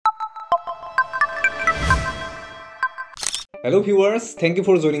Hello viewers, thank you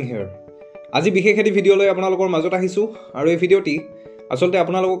for joining here. আজি বিশেষ এটি ভিডিও লৈ আপোনালোকৰ মাজত আহিছো আৰু এই ভিডিওটি আসলতে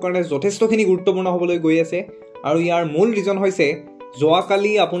আপোনালোকৰ কাৰণে যথেষ্টখিনি গুৰুত্বপূৰ্ণ হ'বলৈ গৈ আছে আৰু ইয়াৰ মূল ৰিজন হৈছে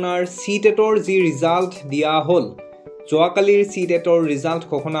যোৱাকালি আপোনাৰ Ctetৰ যি ৰিজাল্ট দিয়া হ'ল যোৱাকালিৰ Ctetৰ ৰিজাল্ট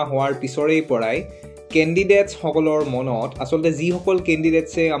ঘোষণা হোৱাৰ পিছৰেই পৰাই ক্যান্ডিডেটস সকলৰ মনত আসলতে যি সকল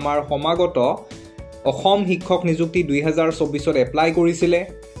ক্যান্ডিডেটছে আমাৰ সমাগত অসম শিক্ষক নিযুক্তি 2024 ত এপ্লাই কৰিছিলে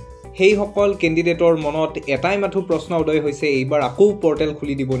হেই সকল ক্যান্ডিডেটৰ মনত এটাই মাথু প্ৰশ্ন উদয় হৈছে এইবাৰ আকৌ পোৰ্টেল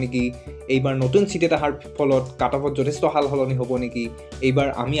খুলি দিব নেকি এইবাৰ নতুন সিট এটা হাৰ ফলত কাটঅফত যথেষ্ট হাল হলনি হ'ব নেকি এইবাৰ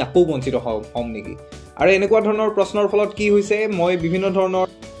আমি আকৌ বঞ্চিত হ'ম নেকি আৰু এনেকুৱা ধৰণৰ প্ৰশ্নৰ ফলত কি হৈছে মই বিভিন্ন ধৰণৰ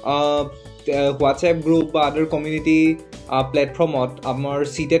WhatsApp গ্ৰুপ বা আদাৰ কমিউনিটি প্ল্যাটফৰ্মত আমাৰ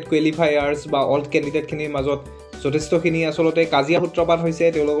Ctet Qualifiers বা অল ক্যান্ডিডেট খিনিৰ মাজত যথেষ্টখিনি আসলতে কাজিয়া সূত্ৰপাত হৈছে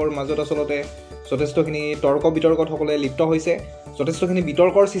তেওঁলোকৰ মাজত আসলতে যথেষ্টখিনি তৰ্ক বিতৰ্কত সকলে লিপ্ত হৈছে যথেষ্টখিনি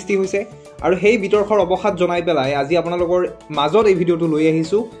বিতৰ্কৰ সৃষ্টি হৈছে আৰু সেই বিতৰ্কৰ অৱসাদ জনাই পেলাই আজি আপোনালোকৰ মাজত এই ভিডিওটো লৈ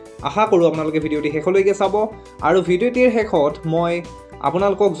আহিছো আশা কৰো আপোনালোকে ভিডিওটি শেষলৈকে চাব আৰু ভিডিওটিৰ শেষত মই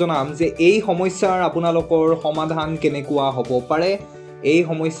আপোনালোকক জনাম যে এই সমস্যাৰ আপোনালোকৰ সমাধান কেনেকুৱা হ'ব পাৰে এই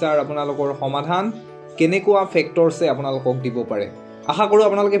সমস্যাৰ আপোনালোকৰ সমাধান কেনেকুৱা ফেক্টৰছে আপোনালোকক দিব পাৰে আশা কৰো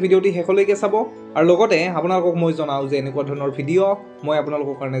আপোনালোকে ভিডিওটি শেষলৈকে চাব আৰু লগতে আপোনালোকক মই জনাও যে এনেকুৱা ধৰণৰ ভিডিও মই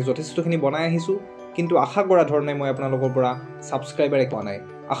আপোনালোকৰ কাৰণে যথেষ্টখিনি বনাই আহিছো কিন্তু আশা কৰা ধৰণে মই আপোনালোকৰ পৰা সাবস্ক্ৰাইবাৰ পোৱা নাই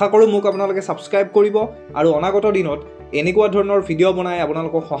আশা কৰো মোক আপোনালোকে সাবস্ক্ৰাইব কৰিব আৰু অনাগত দিনত এনেকুৱা ধৰণৰ ভিডিও বনাই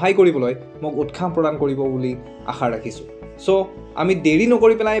আপোনালোকক সহায় কৰিবলৈ মোক উৎসাহ প্ৰদান কৰিব বুলি আশা ৰাখিছো সো আমি দেৰি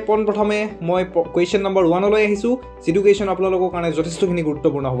নকৰি পেলাই প্ৰথমে মই কোৱেশ্চন নম্বৰ 1 লৈ আহিছো যিটো কোৱেশ্চন আপোনালোকৰ কাৰণে যথেষ্টখিনি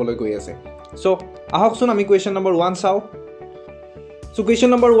গুৰুত্বপূৰ্ণ হ'বলৈ গৈ আছে সো আহকচোন আমি কোৱেশ্চন নম্বৰ 1 চাও So question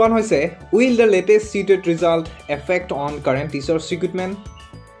number 1 hoise will the latest Ctet result affect on current teachers recruitment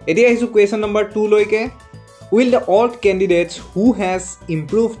edia isu question number 2 loike will the all candidates who has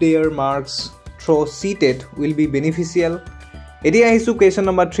improved their marks through Ctet will be beneficial edia isu question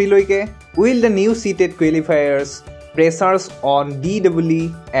number 3 loike will the new Ctet qualifiers pressures on DEE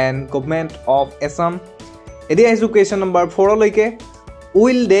and Govt of Assam edia isu question number 4 loike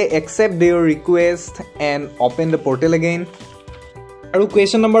will they accept their request and open the portal again আৰু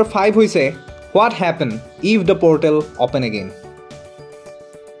question number 5 হৈছে what happen if the portal open again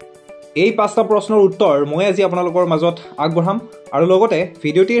এই পাঁচটা প্ৰশ্নৰ উত্তৰ মই আজি আপোনালোকৰ মাজত আগবঢ়াম আৰু লগতে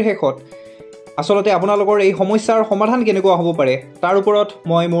ভিডিওটিৰ শেষত আসলতে আপোনালোকৰ এই সমস্যাৰ সমাধান কেনেকুৱা হ'ব পাৰে তাৰ ওপৰত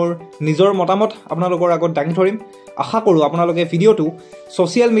মই মোৰ নিজৰ মতামত আপোনালোকৰ আগত দাঙি ধৰিম আশা কৰো আপোনালোকে ভিডিওটো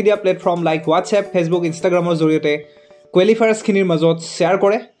social media প্ল্যাটফৰ্ম like WhatsApp Facebook Instagramৰ জৰিয়তে কোৱালিফায়াৰ্স খিনিৰ মাজত শেয়াৰ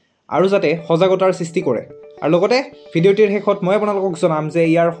কৰে আৰু যাতে সজাগতাৰ সৃষ্টি কৰে আৰু লগতে ভিডিওটিৰ শেষত মই আপোনালোকক জনাম যে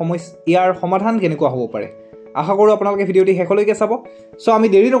ইয়াৰ সমাধান কেনেকুৱা হ'ব পাৰে আশা কৰো আপোনালোকে ভিডিওটি শেষলৈকে চাব সো আমি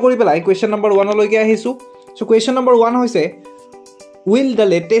দেৰি নকৰি পেলাই কোৱেশ্চন নম্বৰ 1 লৈকে আহিছো সো কোৱেশ্চন নম্বৰ 1 হৈছে will the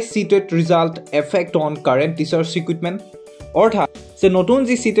latest Ctet result affect on current teachers recruitment অৰ্থাৎ যে নতুন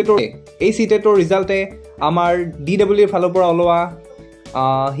যি Ctetৰ এই Ctetৰ ৰিজাল্টে আমাৰ DEE ফালৰ পৰা ওলোৱা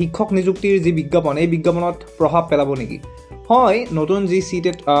শিক্ষক নিযুক্তিৰ যি বিজ্ঞাপন এই বিজ্ঞাপনত প্ৰভাৱ পেলাব নেকি হয় নতুন যি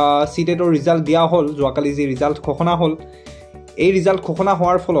Ctetৰ ৰিজাল্ট দিয়া হ'ল যোৱাকালি যি ৰিজাল্ট ঘোষণা হ'ল এই ৰিজাল্ট ঘোষণা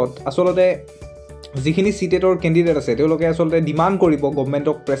হোৱাৰ ফলত আসলতে যিখিনি Ctetৰ ক্যান্ডিডেট আছে তেওঁলোকে আসলতে ডিমান্ড কৰিব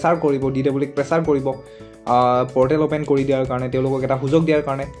গভৰ্ণমেণ্টক প্ৰেছাৰ কৰিব DEE প্ৰেছাৰ কৰিব পোৰ্টেল ওপেন কৰি দিয়াৰ কাৰণে তেওঁলোকক এটা সুযোগ দিয়াৰ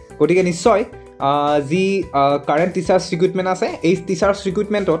কাৰণে গতিকে নিশ্চয় যি কাৰেন্ট টিচাৰ্স ৰিক্ৰুটমেন্ট আছে এই টিচাৰ্স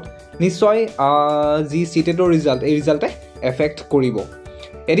ৰিক্ৰুটমেন্টত নিশ্চয় যি Ctetৰ ৰিজাল্ট এই ৰিজাল্টে এফেক্ট কৰিব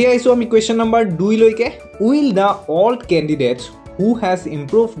এদিয়া আইছো আমি কোৱেশ্চন নম্বৰ 2 লৈকে will the all candidates who has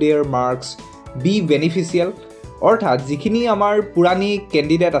improved their marks be beneficial অৰ্থাৎ যিখিনি আমাৰ পুৰানি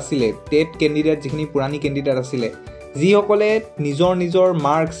ক্যান্ডিডেট আছিল টেট ক্যান্ডিডেট যিখিনি পুৰানি ক্যান্ডিডেট আছিল যি সকলে নিজৰ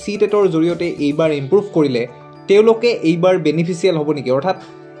মাৰ্ক Ctetৰ জৰিয়তে এইবাৰ ইমপ্ৰুভ কৰিলে তেওঁলোকে এইবাৰ বেনিফিচিয়াল হ'ব নেকি অৰ্থাৎ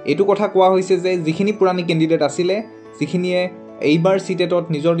এটো কথা কোৱা হৈছে যে যিখিনি পুৰানি ক্যান্ডিডেট আছিল যিখিনিয়ে এইবাৰ Ctetত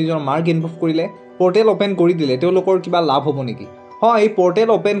নিজৰ মাৰ্ক ইমপ্ৰুভ কৰিলে পোৰ্টেল ওপেন কৰি দিলে তেওঁলোকৰ কিবা লাভ হ'ব নেকি হয় পোৰ্টেল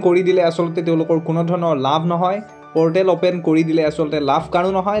ওপেন কৰি দিলে আসলতে তেওঁলোকৰ কোনো ধৰণৰ লাভ নহয় পোৰ্টেল ওপেন কৰি দিলে আসলতে লাভ কাৰো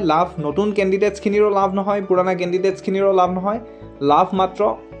নহয় লাভ নতুন ক্যান্ডিডেটস খিনিৰো লাভ নহয় পুৰানা ক্যান্ডিডেটস খিনিৰো লাভ নহয় লাভ মাত্ৰ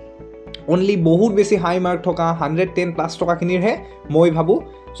only বহুত বেছি হাই মাৰ্ক থকা 110 প্লাস টকা খিনিৰহে মই ভাবু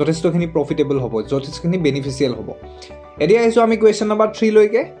যথেষ্টখিনি প্ৰফিটেবল হ'ব যথেষ্টখিনি বেনিফিচিয়াল হ'ব এদিয়া আইছো আমি কোৱেশ্চন নম্বৰ 3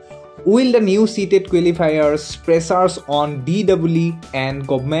 লৈকে will the new Ctet qualifiers pressures on DEE and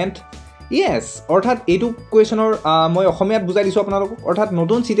Govt yes অৰ্থাৎ এটো কোৱেশ্চনৰ মই অসমীয়াত বুজাই দিছো আপোনালোকক অৰ্থাৎ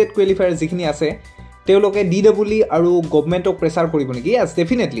নতুন Ctet qualifiers যিখিনি আছে তেওঁলোকে DEE আৰু গভৰ্ণমেণ্টক প্ৰেছাৰ কৰিব নেকি yes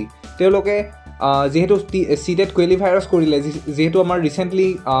definitely তেওঁলোকে যেহেতু Ctet qualifiers কৰিলে যেহেতু আমাৰ ৰিসেন্টলি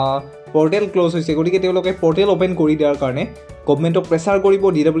পোৰ্টেল ক্লোজ হৈছে গতিকে তেওঁলোকে পোৰ্টেল ওপেন কৰি দিয়াৰ কাৰণে গভৰ্ণমেণ্টক প্ৰেছাৰ কৰিব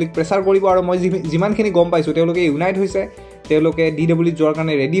DEE প্ৰেছাৰ কৰিব আৰু মই যিমানখিনি গম পাইছো তেওঁলোকে ইউনাইট হৈছে তেওঁলোকে DEE যোৱাৰ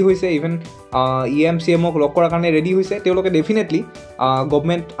কাৰণে ৰেডি হৈছে, ইভেন EMCMক লক কৰাৰ কাৰণে ৰেডি হৈছে, তেওঁলোকে ডেফিনেটলি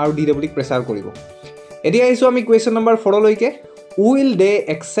গভৰ্ণমেণ্ট আৰু DEE প্ৰেছাৰ কৰিব। এতিয়া আহিছোঁ আমি কুৱেশ্যন নম্বৰ 4 লৈকে। Will they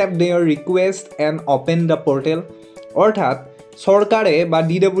accept there request and open the portal? অৰ্থাৎ চৰকাৰে বা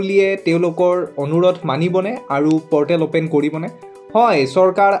DEE তেওঁলোকৰ অনুৰোধ মানিবনে আৰু পৰ্টেল অপেন কৰিবনে? হয়,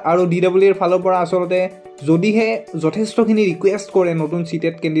 চৰকাৰ আৰু DEEৰ ফালৰ পৰা আচলতে যদিহে যথেষ্টখিনি ৰিকুৱেষ্ট কৰে নতুন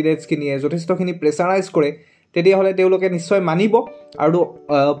চিটেট কেণ্ডিডেটছখিনিয়ে, যথেষ্টখিনি প্ৰেছাৰাইজ কৰে, তেতিয়াহ'লে তেওঁলোকে নিশ্চয় মানিব আৰু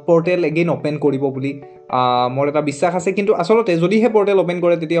পৰ্টেল এগেইন অপেন কৰিব বুলি মোৰ এটা বিশ্বাস আছে। কিন্তু আচলতে যদিহে পৰ্টেল অপেন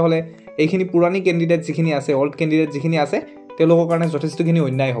কৰে তেতিয়াহ'লে এইখিনি পুৰণি কেণ্ডিডেট যিখিনি আছে, অল্ড কেণ্ডিডেট যিখিনি আছে, তেওঁলোকৰ কাৰণে যথেষ্টখিনি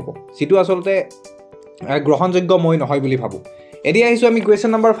অন্যায় হ'ব, যিটো আচলতে গ্ৰহণযোগ্য মই নহয় বুলি ভাবোঁ। এতিয়া আহিছোঁ আমি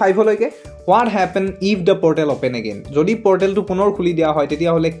কুৱেশ্যন নম্বৰ 5 লৈকে। What happen if the portal open again? যদি পৰ্টেলটো পুনৰ খুলি দিয়া হয়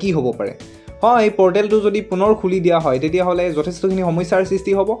তেতিয়াহ'লে কি হ'ব পাৰে? হয়, পৰ্টেলটো যদি পুনৰ খুলি দিয়া হয় তেতিয়াহ'লে যথেষ্টখিনি সমস্যাৰ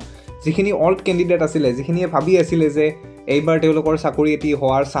সৃষ্টি হ'ব। যিখিনি অল্ড কেণ্ডিডেট আছিলে, যিখিনিয়ে ভাবি আছিলে যে এইবাৰ তেওঁলোকৰ চাকৰি এটি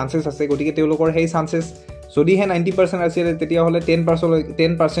হোৱাৰ চান্সেছ আছে, গতিকে তেওঁলোকৰ সেই চান্সেছ যদিহে 90% আছিলে তেতিয়াহ'লে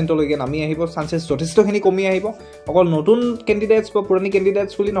 10%লৈকে নামি আহিব, চান্সেছ যথেষ্টখিনি কমি আহিব। অকল নতুন কেণ্ডিডেটছ বা পুৰণি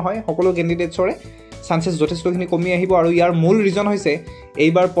কেণ্ডিডেটছ বুলি নহয়, সকলো কেণ্ডিডেটছৰে চান্সেছ যথেষ্টখিনি কমি আহিব। আৰু ইয়াৰ মূল ৰিজন হৈছে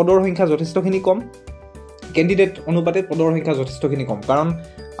এইবাৰ পদৰ সংখ্যা যথেষ্টখিনি কম, কেণ্ডিডেট অনুপাতে পদৰ সংখ্যা যথেষ্টখিনি কম। কাৰণ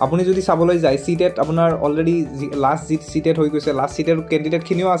আপুনি যদি চাবলৈ যায় চিটেট আপোনাৰ অলৰেডি লাষ্ট যি চিটেট হৈ গৈছে, লাষ্ট চিটেট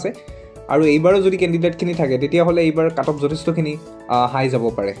কেণ্ডিডেটখিনিও আছে, আৰু এইবাৰো যদি কেণ্ডিডেটখিনি থাকে তেতিয়াহ'লে এইবাৰ কাট অফ যথেষ্টখিনি হাই যাব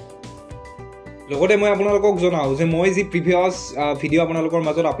পাৰে। লগতে মই আপোনালোকক জনাওঁ যে মই যি প্ৰিভিয়াছ ভিডিঅ' আপোনালোকৰ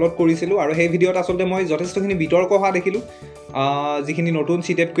মাজত আপলোড কৰিছিলোঁ, আৰু সেই ভিডিঅ'ত আচলতে মই যথেষ্টখিনি বিতৰ্ক হোৱা দেখিলোঁ। যিখিনি নতুন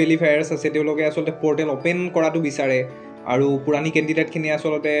চিটেট কোৱালিফায়াৰ্ছ আছে তেওঁলোকে আচলতে পৰ্টেল অপেন কৰাটো বিচাৰে, আৰু পুৰণি কেণ্ডিডেটখিনিয়ে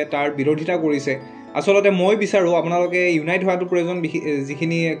আচলতে তাৰ বিৰোধিতা কৰিছে। আচলতে মই বিচাৰোঁ আপোনালোকে ইউনাইট হোৱাটো প্ৰয়োজন।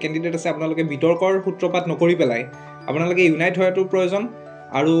 যিখিনি কেণ্ডিডেট আছে আপোনালোকে বিতৰ্কৰ সূত্ৰপাত নকৰি পেলাই আপোনালোকে ইউনাইট হোৱাটো প্ৰয়োজন,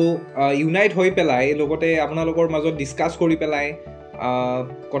 আৰু ইউনাইট হৈ পেলাই লগতে আপোনালোকৰ মাজত ডিছকাছ কৰি পেলাই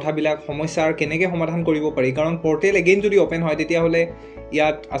কথাবিলাক সমস্যাৰ কেনেকৈ সমাধান কৰিব পাৰি। কাৰণ পৰ্টেল এগেইন যদি অপেন হয় তেতিয়াহ'লে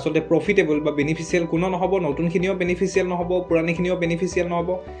ইয়াত আচলতে প্ৰফিটেবল বা বেনিফিচিয়েল কোনো নহ'ব, নতুনখিনিও বেনিফিচিয়েল নহ'ব, পুৰণিখিনিও বেনিফিচিয়েল নহ'ব।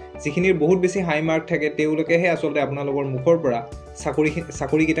 যিখিনিৰ বহুত বেছি হাই মাৰ্ক থাকে তেওঁলোকেহে আচলতে আপোনালোকৰ মুখৰ পৰা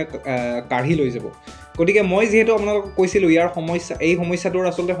চাকৰিকেইটা কাঢ়ি লৈ যাব। গতিকে মই যিহেতু আপোনালোকক কৈছিলোঁ এই সমস্যাটোৰ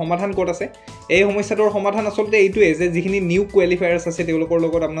আচলতে সমাধান ক'ত আছে, এই সমস্যাটোৰ সমাধান আচলতে এইটোৱে যে যিখিনি নিউ কোৱালিফায়াৰ্ছ আছে তেওঁলোকৰ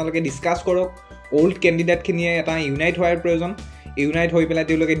লগত আপোনালোকে ডিছকাছ কৰক। অল্ড কেণ্ডিডেটখিনিয়ে এটা ইউনাইট হোৱাৰ প্ৰয়োজন। ইউনাইট হৈ পেলাই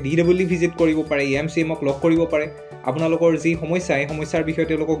তেওঁলোকে DEE ভিজিট কৰিব পাৰে, EMCMক লগ কৰিব পাৰে। আপোনালোকৰ যি সমস্যা, এই সমস্যাৰ বিষয়ে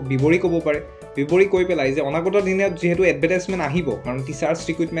তেওঁলোকক বিৱৰি ক'ব পাৰে। বিৱৰি কৈ পেলাই যে অনাগত দিনত যিহেতু এডভাৰটাইজমেণ্ট আহিব, কাৰণ টিচাৰ্ছ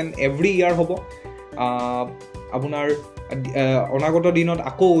ৰিক্ৰুইটমেণ্ট এভৰি ইয়াৰ হ'ব, আপোনাৰ অনাগত দিনত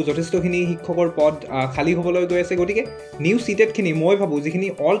আকৌ যথেষ্টখিনি শিক্ষকৰ পদ খালী হ'বলৈ গৈ আছে। গতিকে নিউ চিটেটখিনি মই ভাবোঁ যিখিনি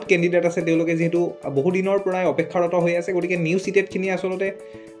অল্ড কেণ্ডিডেট আছে তেওঁলোকে যিহেতু বহুদিনৰ পৰাই অপেক্ষাৰত হৈ আছে, গতিকে নিউ চিটেটখিনি আচলতে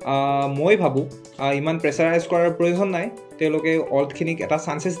মই ভাবোঁ ইমান প্ৰেছাৰাইজ কৰাৰ প্ৰয়োজন নাই। তেওঁলোকে অল্ডখিনিক এটা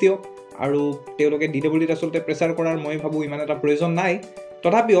চান্সেছ দিয়ক, আৰু তেওঁলোকে DEEত আচলতে প্ৰেছাৰ কৰাৰ মই ভাবোঁ ইমান এটা প্ৰয়োজন নাই।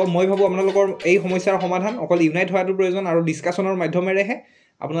 তথাপিও মই ভাবোঁ আপোনালোকৰ এই সমস্যাৰ সমাধান অকল ইউনাইট হোৱাটো প্ৰয়োজন, আৰু ডিছকাশ্যনৰ মাধ্যমেৰেহে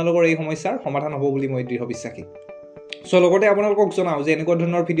আপোনালোকৰ এই সমস্যাৰ সমাধান হ'ব বুলি মই দৃঢ় বিশ্বাসী। লগতে আপোনালোকক জনাওঁ যে এনেকুৱা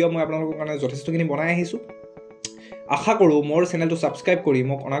ধৰণৰ ভিডিঅ' মই আপোনালোকৰ কাৰণে যথেষ্টখিনি বনাই আহিছোঁ। আশা কৰোঁ মোৰ চেনেলটো ছাবস্ক্ৰাইব কৰি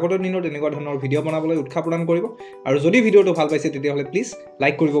মোক অনাগত দিনত এনেকুৱা ধৰণৰ ভিডিঅ' বনাবলৈ উৎসাহ প্ৰদান কৰিব, আৰু যদি ভিডিঅ'টো ভাল পাইছে তেতিয়াহ'লে প্লিজ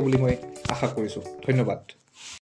লাইক কৰিব বুলি মই আশা কৰিছোঁ। ধন্যবাদ।